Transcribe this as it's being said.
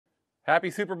Happy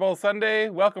Super Bowl Sunday.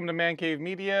 Welcome to Man Cave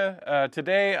Media.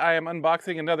 Today I am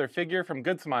unboxing another figure from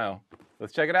Ggood Smile.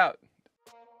 Let's check it out.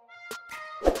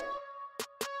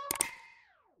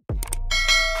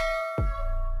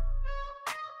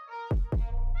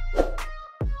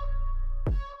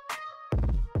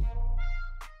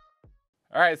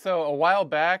 Alright, so a while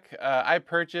back I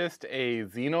purchased a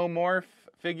Xenomorph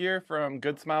figure from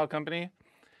Ggood Smile Company.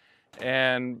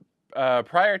 And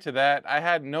prior to that, I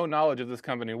had no knowledge of this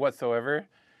company whatsoever.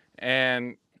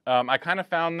 And I kind of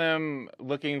found them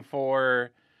looking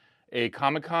for a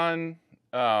Comic-Con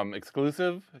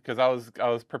exclusive because I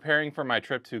was preparing for my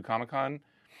trip to Comic-Con.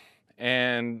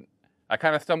 And I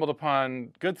kind of stumbled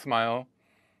upon Ggood Smile.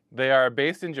 They are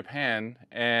based in Japan,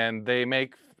 and they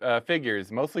make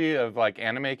figures, mostly of like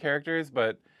anime characters,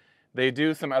 but they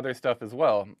do some other stuff as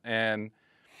well. And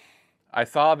I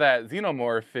saw that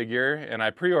Xenomorph figure, and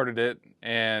I pre-ordered it.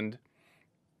 And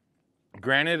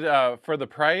granted, for the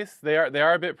price, they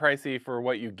are a bit pricey for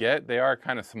what you get. They are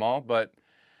kind of small, but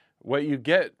what you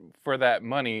get for that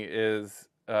money is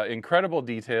incredible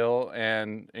detail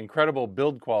and incredible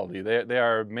build quality. They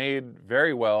are made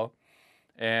very well,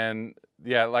 and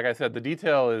yeah, like I said, the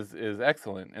detail is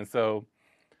excellent. And so,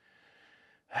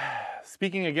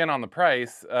 speaking again on the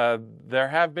price, there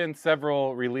have been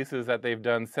several releases that they've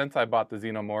done since I bought the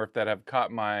Xenomorph that have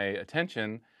caught my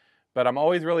attention, but I'm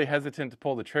always really hesitant to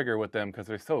pull the trigger with them because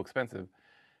they're so expensive.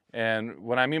 And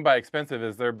what I mean by expensive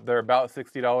is they're about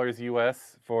 $60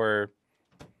 US for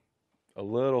a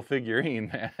little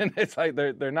figurine, man. It's like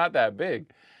they're not that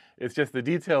big. It's just the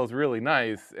detail is really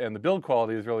nice and the build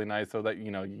quality is really nice, so that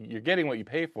you're getting what you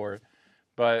pay for.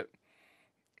 But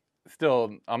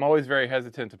still, I'm always very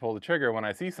hesitant to pull the trigger when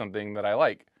I see something that I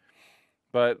like.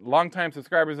 But longtime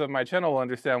subscribers of my channel will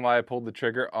understand why I pulled the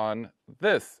trigger on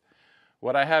this.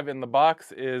 What I have in the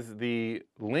box is the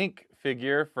Link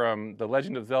figure from The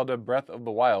Legend of Zelda Breath of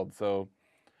the Wild. So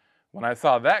when I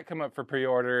saw that come up for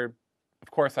pre-order, of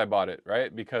course I bought it,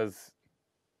 right? Because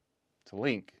it's a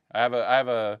Link. I have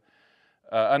a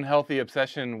unhealthy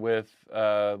obsession with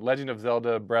Legend of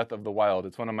Zelda Breath of the Wild.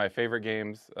 It's one of my favorite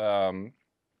games.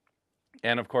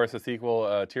 And of course, the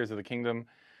sequel, Tears of the Kingdom.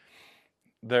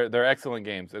 They're excellent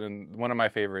games and one of my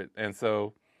favorite. And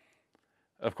so,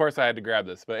 of course, I had to grab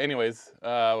this. But anyways,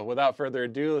 without further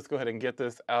ado, let's go ahead and get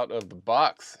this out of the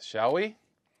box, shall we?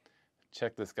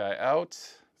 Check this guy out.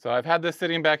 So I've had this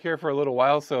sitting back here for a little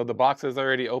while, so the box is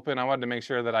already open. I wanted to make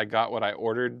sure that I got what I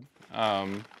ordered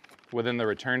within the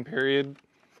return period.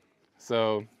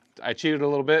 So I cheated a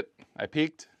little bit. I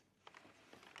peeked.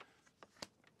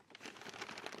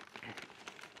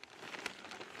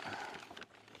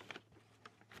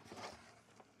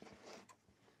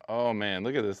 Oh man,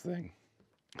 look at this thing.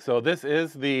 So this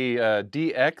is the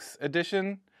DX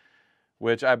edition,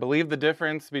 which I believe the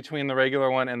difference between the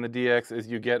regular one and the DX is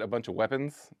you get a bunch of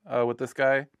weapons with this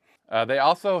guy. They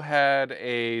also had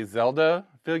a Zelda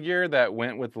figure that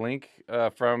went with Link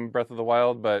from Breath of the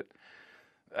Wild, but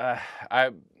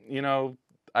I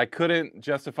couldn't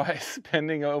justify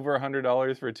spending over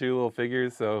 $100 for two little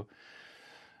figures, so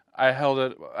I held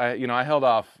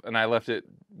off and I left it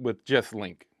with just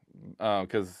Link.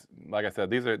 Because, like I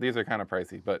said, these are kind of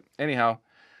pricey. But anyhow,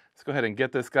 let's go ahead and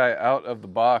get this guy out of the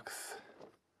box.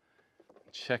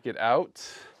 Check it out.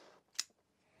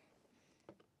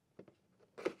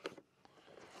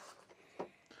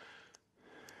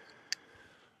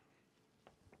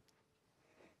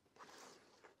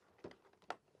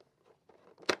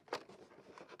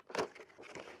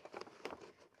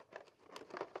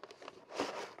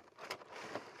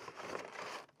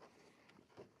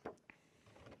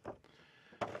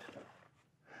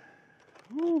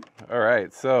 All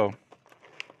right, so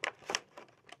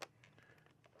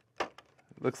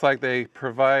looks like they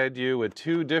provide you with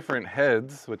two different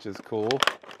heads, which is cool.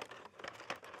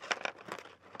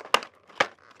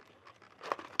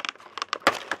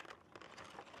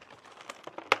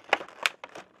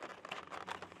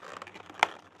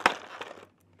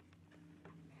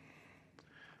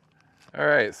 All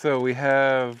right, so we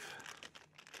have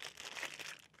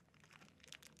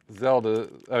Zelda.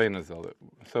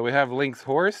 So we have Link's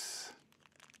horse,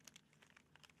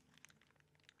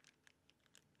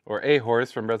 or a horse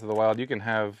from Breath of the Wild. You can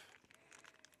have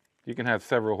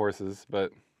several horses,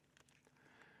 but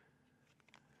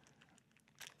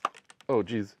oh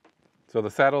geez. So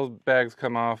the saddle bags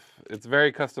come off. It's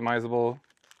very customizable.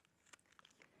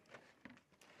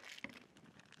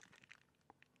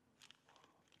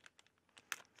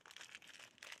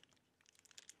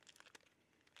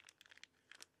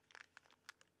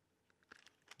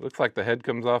 Looks like the head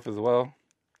comes off as well.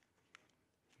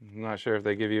 I'm not sure if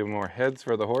they give you more heads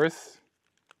for the horse.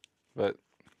 but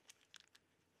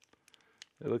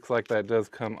it looks like that does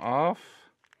come off.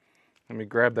 Let me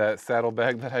grab that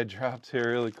saddlebag that I dropped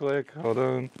here really quick. Hold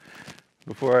on,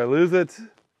 before I lose it.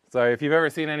 Sorry, if you've ever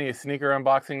seen any sneaker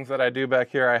unboxings that I do back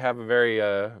here, I have a very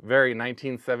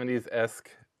 1970s-esque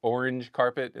orange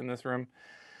carpet in this room.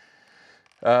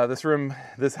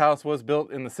 This house was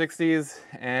built in the 60s,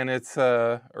 and it's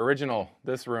original,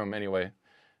 this room anyway.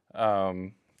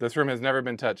 This room has never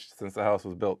been touched since the house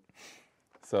was built.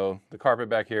 So the carpet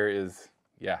back here is,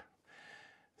 yeah.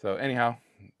 So anyhow,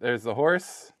 there's the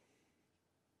horse.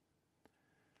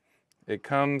 It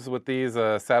comes with these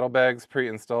saddlebags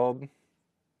pre-installed.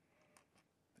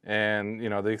 And, you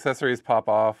know, the accessories pop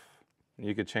off.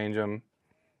 You could change them.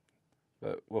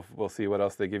 But we'll see what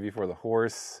else they give you for the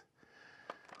horse.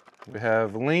 We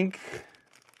have Link.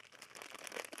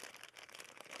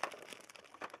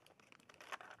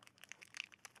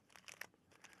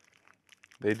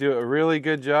 They do a really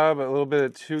good job, a little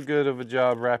bit too good of a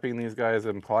job wrapping these guys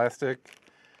in plastic.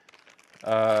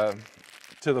 To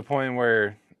the point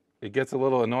where it gets a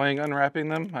little annoying unwrapping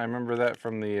them. I remember that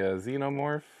from the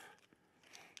Xenomorph.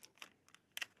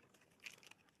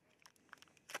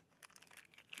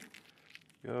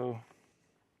 Go.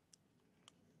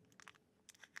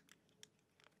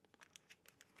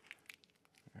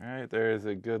 All right, there's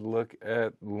a good look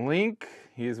at Link.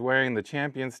 He's wearing the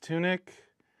champion's tunic.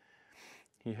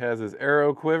 He has his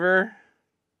arrow quiver.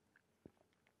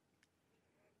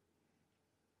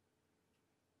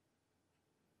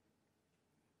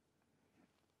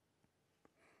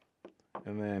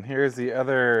 And then here's the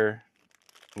other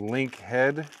Link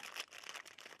head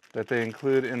that they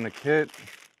include in the kit.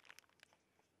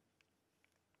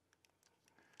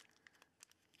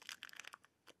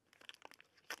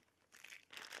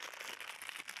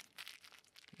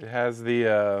 It has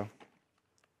the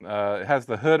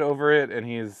hood over it,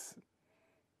 and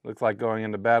looks like going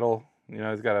into battle. You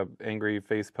know, he's got an angry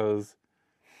face pose.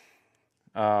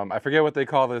 I forget what they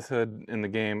call this hood in the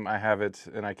game. I have it,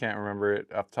 and I can't remember it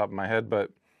off the top of my head,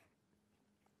 but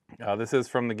this is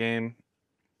from the game,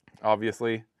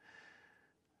 obviously.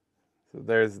 So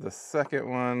there's the second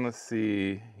one. Let's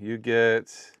see. You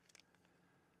get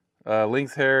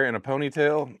Link's hair in a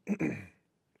ponytail.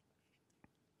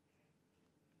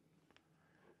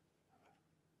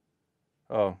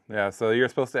 Oh, yeah, so you're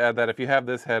supposed to add that. If you have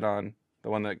this head on, the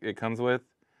one that it comes with,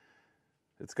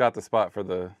 it's got the spot for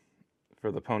the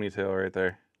ponytail right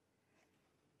there.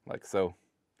 Like so.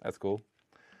 That's cool.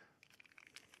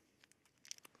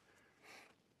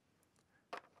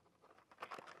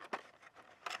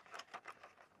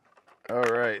 All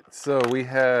right, so we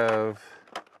have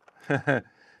a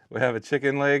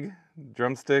chicken leg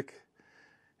drumstick.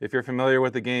 If you're familiar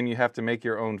with the game, you have to make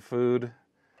your own food.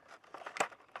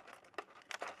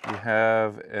 You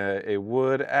have a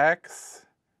wood axe.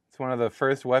 It's one of the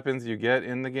first weapons you get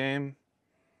in the game.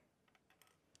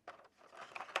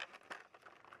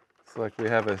 Looks like we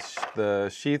have the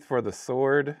sheath for the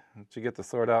sword. Let you get the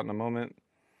sword out in a moment.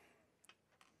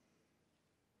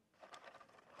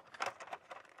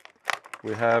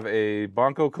 We have a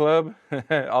Bonko Club,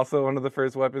 also one of the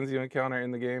first weapons you encounter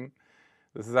in the game.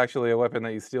 This is actually a weapon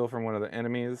that you steal from one of the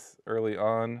enemies early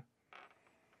on.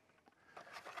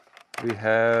 We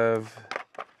have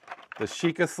the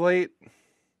Sheikah Slate.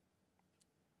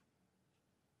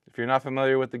 If you're not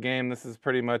familiar with the game, this is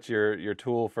pretty much your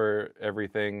tool for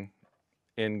everything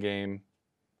in-game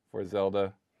for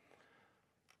Zelda.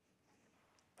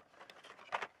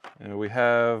 And we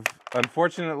have,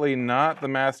 unfortunately, not the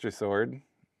Master Sword.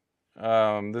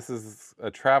 This is a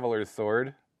Traveler's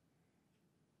Sword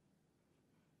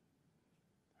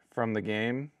from the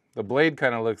game. The blade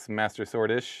kind of looks Master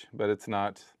Sword-ish, but it's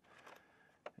not.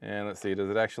 And let's see,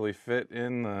 does it actually fit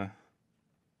in the...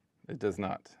 It does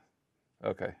not.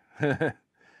 Okay.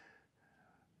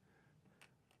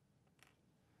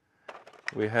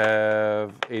 We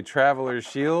have a Traveler's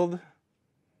Shield.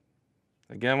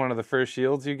 Again, one of the first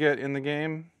shields you get in the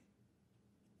game.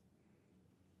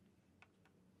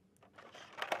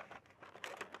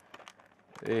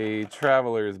 A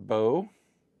Traveler's Bow.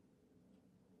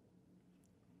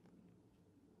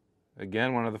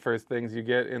 Again, one of the first things you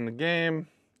get in the game.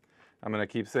 I'm going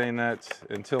to keep saying that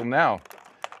until now.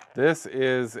 This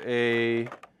is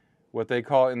what they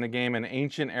call in the game an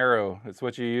ancient arrow. It's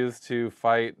what you use to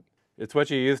fight. It's what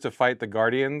you use to fight the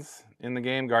Guardians in the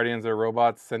game. Guardians are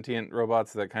robots, sentient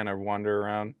robots that kind of wander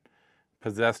around,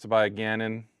 possessed by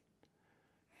Ganon.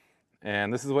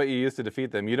 And this is what you use to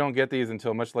defeat them. You don't get these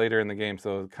until much later in the game,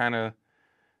 so kind of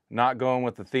not going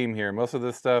with the theme here. Most of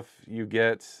this stuff you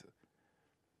get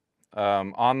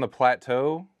on the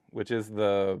plateau, which is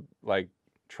the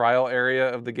trial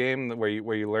area of the game where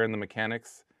you learn the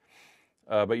mechanics.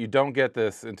 But you don't get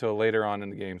this until later on in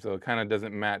the game, so it kind of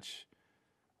doesn't match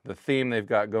the theme they've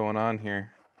got going on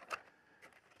here.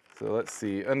 So let's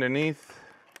see, underneath,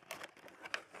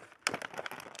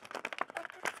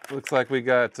 looks like we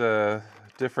got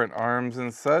different arms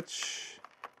and such.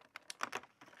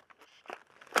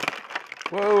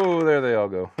 Whoa, there they all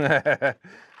go.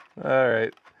 All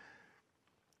right.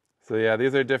 So yeah,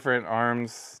 these are different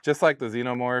arms, just like the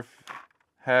Xenomorph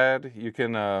had. You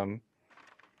can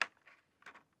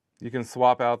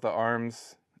swap out the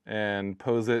arms and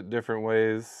pose it different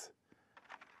ways.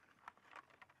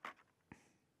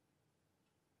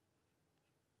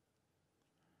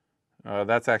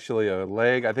 That's actually a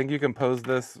leg. I think you can pose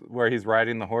this where he's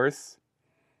riding the horse.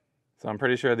 So I'm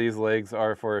pretty sure these legs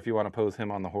are for if you want to pose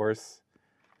him on the horse.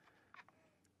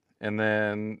 And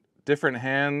then different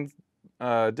hand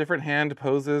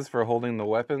poses for holding the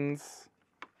weapons.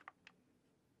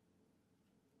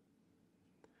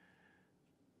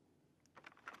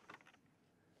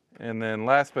 And then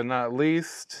last but not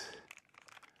least,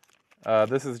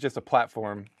 this is just a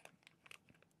platform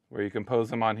where you can pose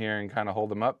them on here and kind of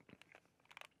hold them up.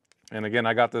 And again,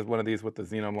 I got one of these with the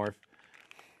Xenomorph.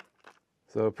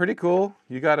 So pretty cool.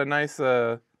 You got a nice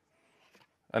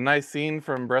scene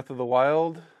from Breath of the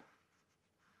Wild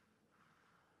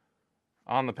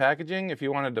on the packaging. If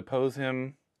you wanted to pose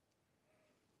him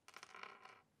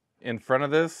in front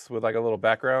of this with like a little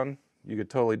background, you could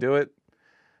totally do it.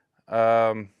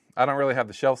 I don't really have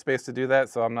the shelf space to do that,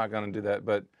 so I'm not going to do that,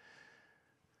 but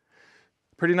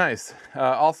pretty nice.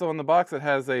 Also in the box, it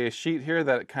has a sheet here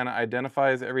that kind of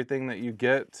identifies everything that you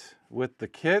get with the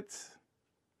kit.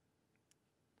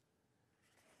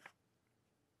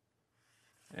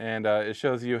 And it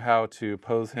shows you how to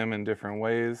pose him in different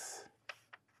ways.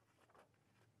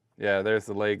 Yeah, there's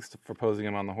the legs for posing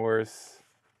him on the horse,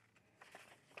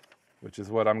 which is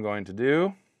what I'm going to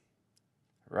do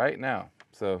right now.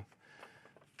 So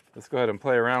let's go ahead and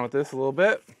play around with this a little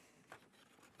bit.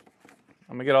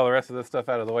 I'm gonna get all the rest of this stuff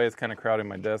out of the way. It's kind of crowding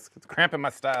my desk. It's cramping my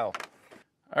style.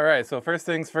 All right, so first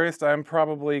things first, I'm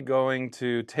probably going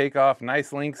to take off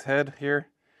Nice Link's head here.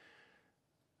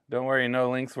 Don't worry, no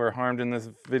links were harmed in this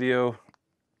video.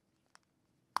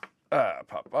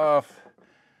 Pop off,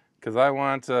 because I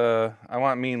want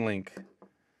Mean Link.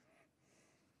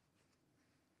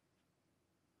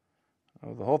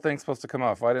 Oh, the whole thing's supposed to come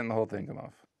off. Why didn't the whole thing come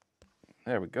off?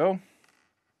 There we go.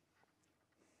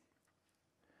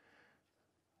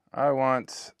 I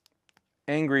want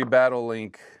Angry Battle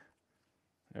Link.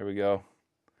 There we go.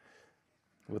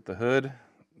 With the hood.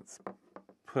 Let's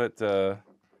put the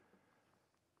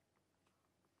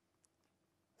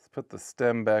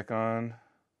stem back on.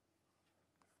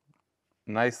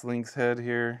 Nice Link's head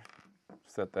here.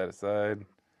 Set that aside.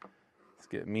 Let's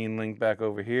get Mean Link back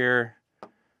over here.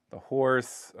 The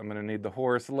horse. I'm going to need the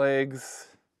horse legs.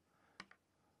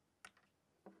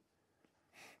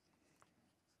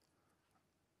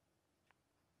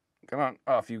 Come on,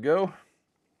 off you go.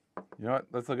 You know what?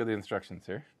 Let's look at the instructions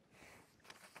here,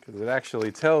 because it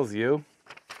actually tells you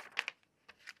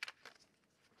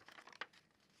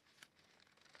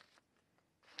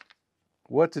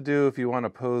what to do if you want to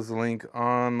pose Link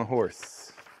on the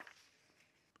horse.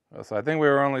 So I think we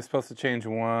were only supposed to change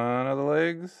one of the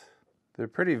legs. They're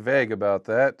pretty vague about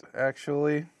that,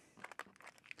 actually.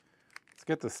 Let's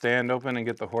get the stand open and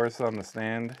get the horse on the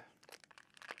stand.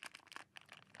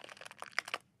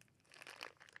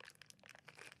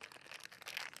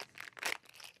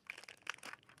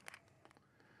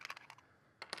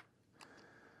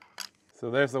 So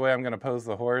there's the way I'm going to pose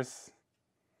the horse.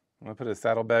 I'm going to put his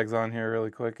saddlebags on here really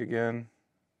quick again.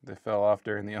 They fell off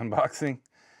during the unboxing.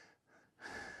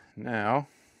 Now,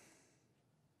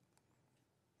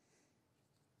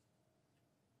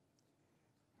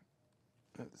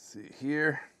 let's see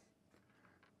here.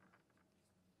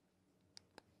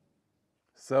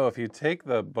 So if you take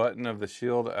the button of the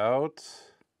shield out,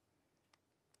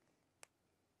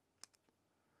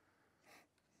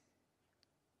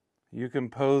 you can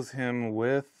pose him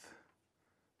with,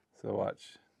 so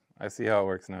watch, I see how it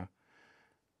works now.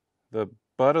 The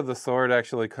butt of the sword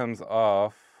actually comes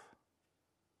off,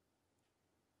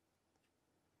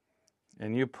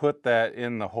 and you put that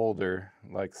in the holder,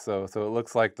 like so. So it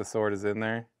looks like the sword is in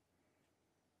there,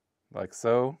 like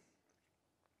so.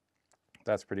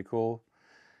 That's pretty cool.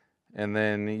 And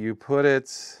then you put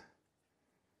it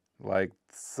like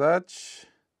such.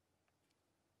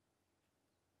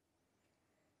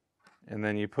 And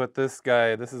then you put this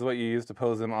guy, this is what you use to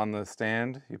pose him on the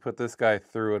stand. You put this guy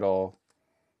through it all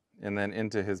and then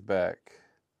into his back.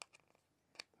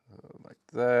 So like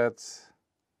that.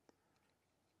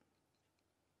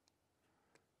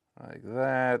 like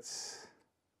that.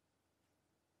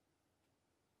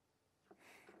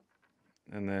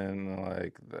 And then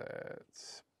like that.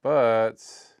 But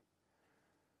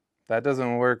that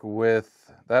doesn't work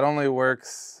with, that only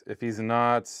works if he's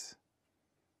not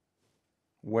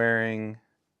wearing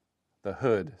the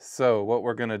hood. So what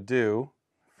we're gonna do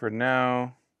for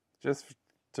now, just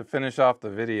to finish off the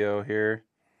video here,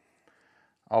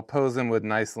 I'll pose him with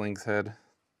Nice Link's head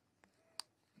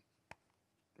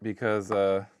because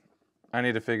I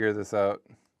need to figure this out.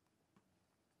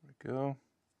 There we go.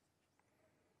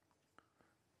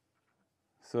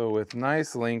 So with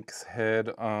Nice Link's head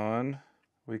on,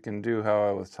 we can do how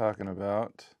I was talking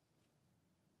about.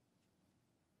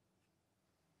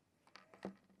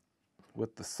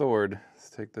 With the sword, let's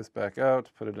take this back out,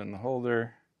 put it in the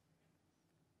holder.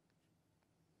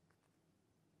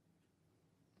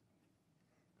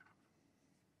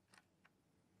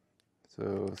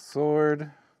 So sword,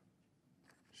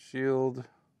 shield,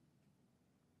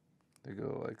 they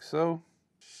go like so.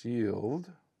 Shield,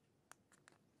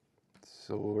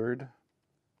 sword,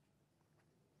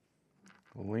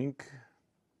 link,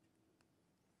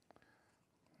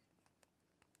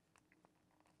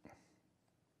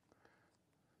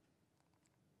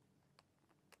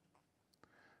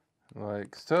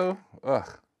 like so.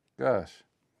 Ugh, gosh,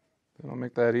 they don't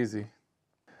make that easy.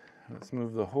 Let's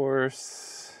move the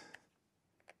horse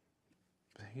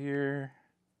here.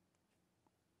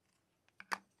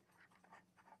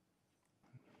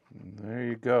 And there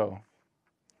you go.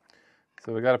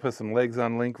 So we got to put some legs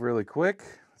on Link really quick.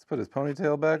 Let's put his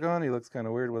ponytail back on. He looks kind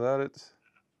of weird without it.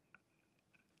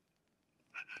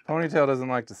 Ponytail doesn't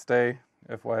like to stay,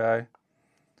 FYI.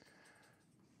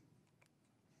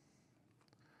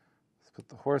 Let's put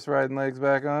the horse riding legs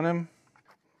back on him.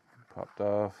 Popped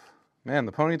off. Man,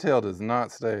 the ponytail does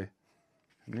not stay.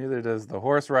 Neither does the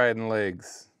horse riding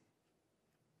legs.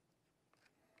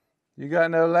 You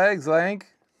got no legs, Link.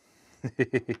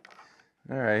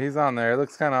 All right, he's on there. It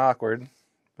looks kind of awkward,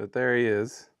 but there he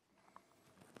is.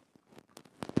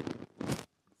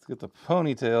 Let's get the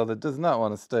ponytail that does not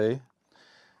want to stay.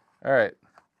 All right,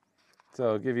 so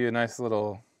I'll give you a nice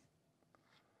little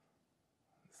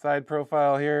side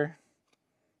profile here.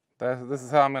 This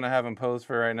is how I'm going to have him pose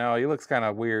for right now. He looks kind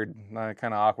of weird, kind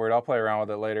of awkward. I'll play around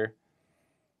with it later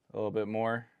a little bit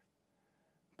more,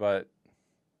 but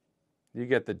you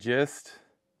get the gist.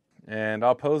 And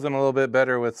I'll pose him a little bit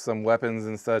better with some weapons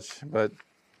and such, but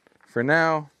for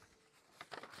now,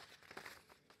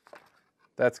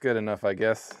 that's good enough, I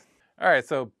guess. All right,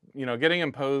 so, getting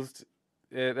him posed,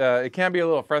 it can be a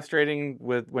little frustrating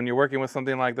when you're working with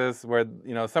something like this, where,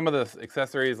 some of the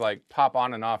accessories like pop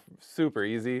on and off super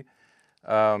easy.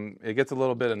 It gets a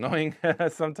little bit annoying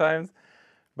sometimes,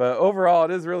 but overall,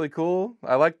 it is really cool.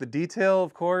 I like the detail,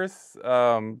 of course.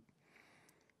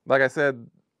 Like I said,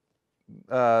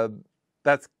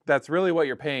 that's really what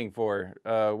you're paying for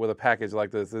with a package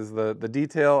like this, is the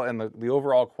detail and the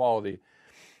overall quality.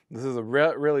 This is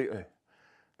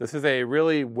a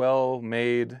really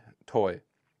well-made toy,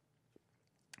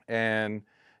 and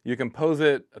you can pose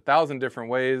it 1,000 different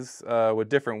ways with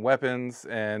different weapons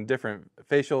and different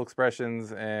facial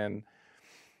expressions, and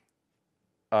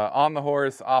on the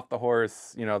horse, off the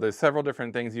horse. There's several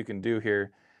different things you can do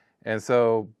here, and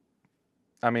so,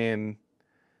 I mean,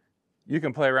 you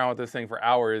can play around with this thing for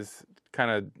hours,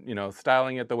 kind of,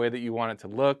 styling it the way that you want it to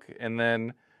look. And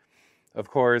then, of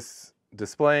course,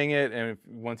 displaying it. And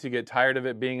once you get tired of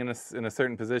it being in a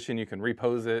certain position, you can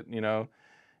repose it,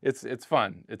 It's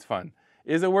fun. It's fun.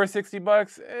 Is it worth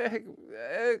 $60?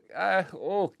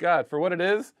 Oh, God, for what it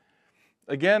is.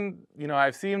 Again,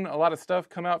 I've seen a lot of stuff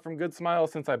come out from Ggood Smile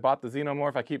since I bought the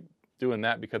Xenomorph. I keep doing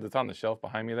that because it's on the shelf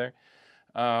behind me there.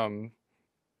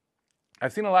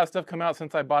 I've seen a lot of stuff come out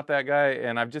since I bought that guy,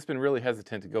 and I've just been really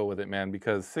hesitant to go with it, man,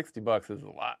 because $60 is a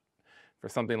lot for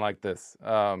something like this.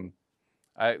 $60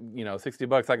 I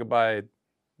could buy,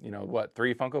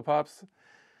 3 Funko Pops?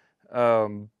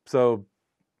 So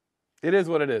it is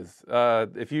what it is.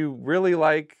 If you really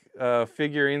like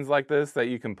figurines like this that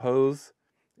you can pose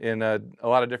in a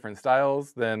lot of different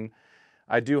styles, then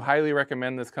I do highly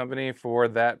recommend this company for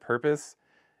that purpose.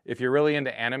 If you're really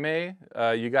into anime,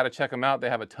 you got to check them out.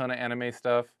 They have a ton of anime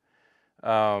stuff.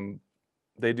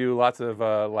 They do lots of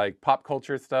like pop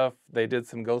culture stuff. They did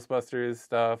some Ghostbusters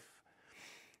stuff.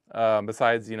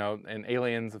 Besides, and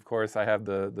Aliens, of course, I have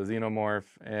the Xenomorph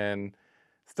and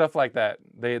stuff like that.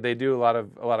 They do a lot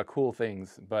of cool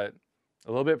things, but a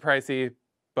little bit pricey.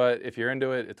 But if you're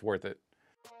into it, it's worth it.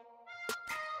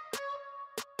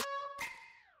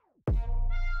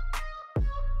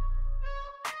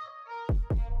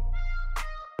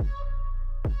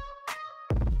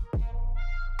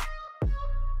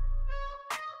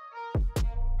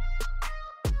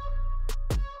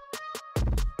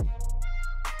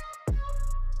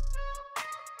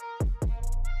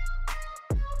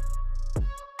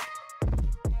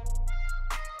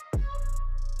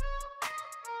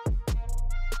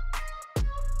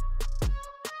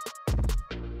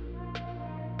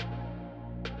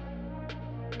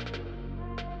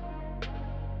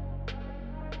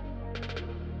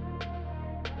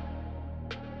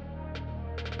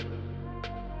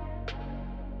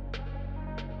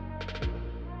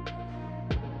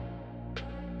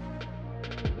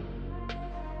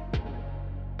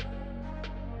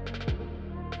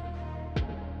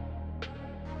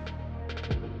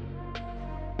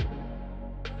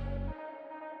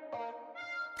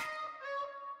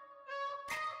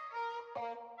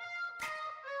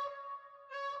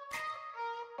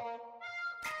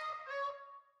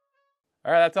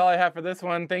 All right, that's all I have for this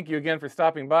one. Thank you again for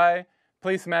stopping by.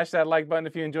 Please smash that like button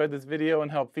if you enjoyed this video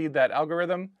and help feed that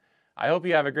algorithm. I hope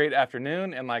you have a great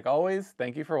afternoon, and like always,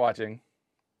 thank you for watching.